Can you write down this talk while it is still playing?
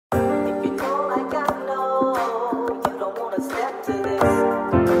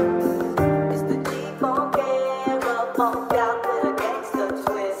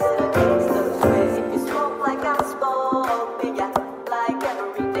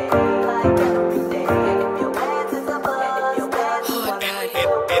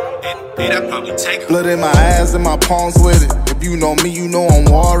take blood in my eyes and my palms with it. If you know me, you know I'm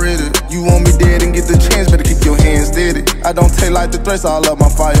war with it. You want me dead and get the chance, better keep your hands steady. I don't take like the threats, all of my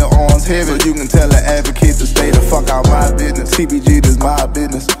firearms heavy. So you can tell the advocate to stay the fuck out my business. TBG, this my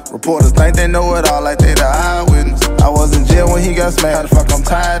business. Reporters think they know it all like they the eyewitness. I was in jail when he got smacked, how the fuck I'm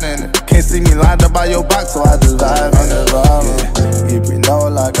tired in it. Can't see me lined up by your box, so I just vibe in it. Yeah. If you know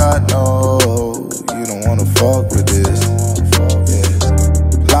like I know, you don't wanna fuck with this.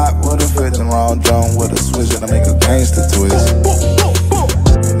 Lock with a 50 round drum with a switch and I make a gangster twist.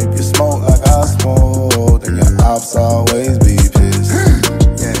 And if you smoke like I smoke, then your ops always be pissed.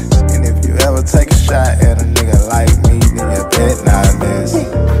 Yeah. And if you ever take a shot at a nigga like me, then you bet not miss.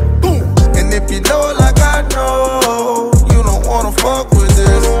 And if you know it like I know, you don't wanna fuck with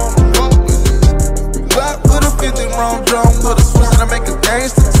this. Lock with a 50 round drum with a switch and I make a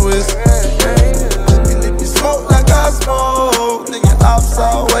gangster twist. And if you smoke like I smoke, then your ops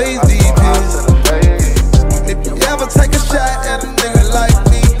always be pissed. And if you ever take a shot at a nigga like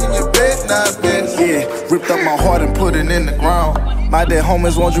me, then you bet not miss. Yeah, ripped up my heart and put it in the ground. My dead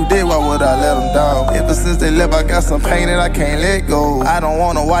homies want you dead, why would I let them down? Ever since they left, I got some pain and I can't let go. I don't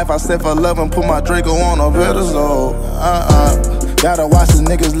want a wife, I said for love and put my Draco on a pedestal. Gotta watch the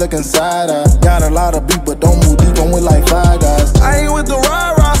niggas look inside. I got a lot of beef, but don't move deep, I'm with like 5 guys. I ain't with the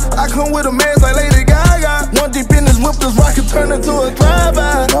rah-rah, I come with a man's like Lady Gaga. One deep in this whip, this rocket turn into a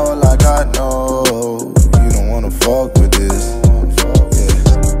drive-by. You know like I know, you don't wanna fuck with this.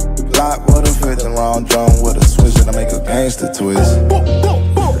 Lock with a 50 round drum with a switch and I make a gangster twist.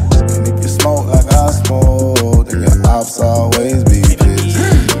 And if you smoke like I smoke, then your ops always be pissed.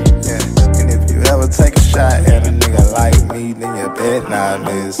 Yeah. And if you ever take a shot at a nigga like me, then you bet not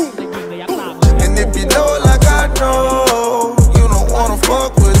miss. And if you know it like I know, you don't wanna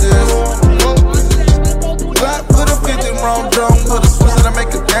fuck with this. Lock with a 50 round drum with a switch and I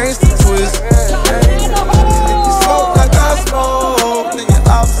make a gangster twist. And if you smoke like I smoke, then your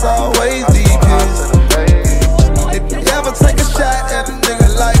ops always be pissed. If you ever take a shot at a nigga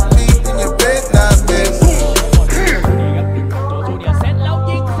like me, then you bet not miss.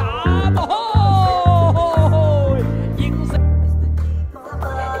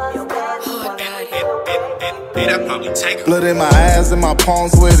 Blood in my eyes and my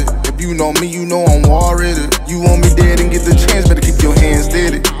palms with it. If you know me, you know I'm war with it. You want me dead and get the chance, better keep your hands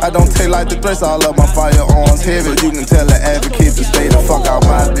steady. I don't take like the threats, all of my firearms heavy. So you can tell the advocate to stay the fuck out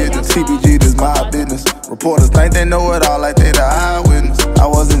my business. TBG, this my business. Reporters think they know it all like they the eyewitness. I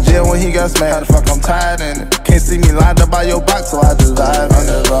was in jail when he got smacked, how the fuck I'm tired in it. Can't see me lined up by your box, so I just vibe in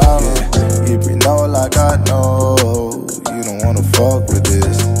it. Yeah. If you know like I know, you don't wanna fuck with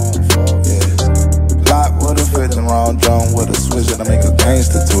this. Lock with a 50 round drum with a switch and I make a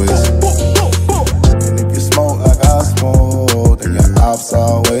gangster twist. And if you smoke like I smoke, then your ops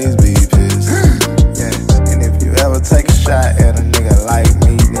always be pissed. Yeah. And if you ever take a shot at a nigga like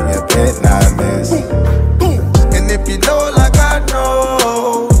me, then you bet not miss. And if you know it like I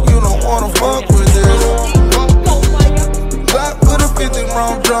know, you don't wanna fuck with this. Lock with a 50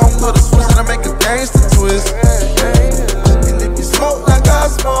 round drum with a switch and I make a gangster twist. And if you smoke like I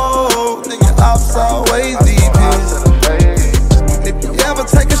smoke, then your ops always be pissed. And if you ever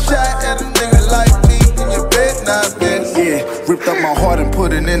take a shot at a nigga like me, then you bet not miss. Yeah, ripped up my heart and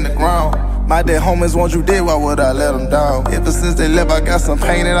put it in the ground. My dead homies want you dead, why would I let them down? Ever since they left, I got some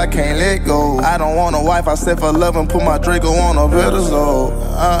pain and I can't let go. I don't want a wife, I said for love and put my Draco on a pedestal.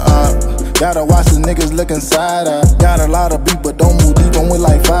 Gotta watch the niggas look inside. I got a lot of beef, but don't move deep, I'm with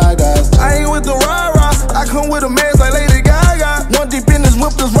like 5 guys. I ain't with the rah-rah, I come with a man's like Lady Gaga. One deep in this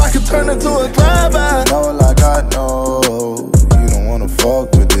whip, this rocket turn into a drive-by. You know like I know, you don't wanna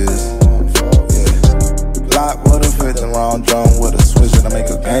fuck with this. Lock with a 50 round drum with a switch and I make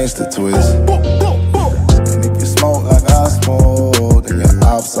a gangster twist. And if you smoke like I smoke, then your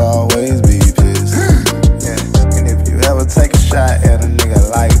ops always be pissed. Yeah. And if you ever take a shot at a nigga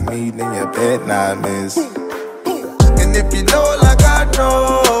like me, then you bet not miss. And if you know it like I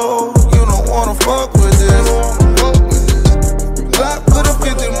know, you don't wanna fuck with this. Lock with a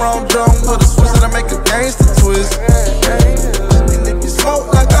 50 round drum with a switch and I make a gangster twist. And if you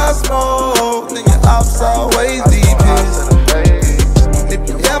smoke like I smoke, then your ops always be pissed. And if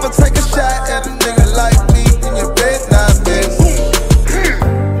you ever take a shot at a nigga like me, then you bet not miss.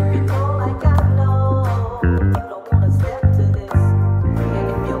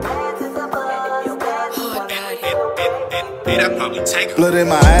 Blood in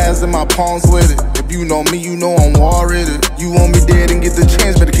my eyes and my palms with it. If you know me, you know I'm war with it. You want me dead and get the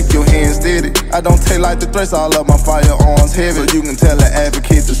chance, better keep your hands steady. I don't take like the threats, all of my firearms heavy. So you can tell the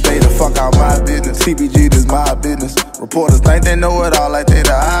advocate to stay the fuck out my business. TBG, this my business. Reporters think they know it all like they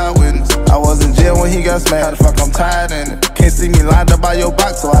the eyewitness. I was in jail when he got smacked. How the fuck I'm tired in it? Can't see me lined up by your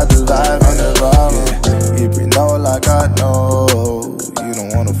box, so I just vibe in it. Yeah. If you know like I know, you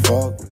don't wanna fuck.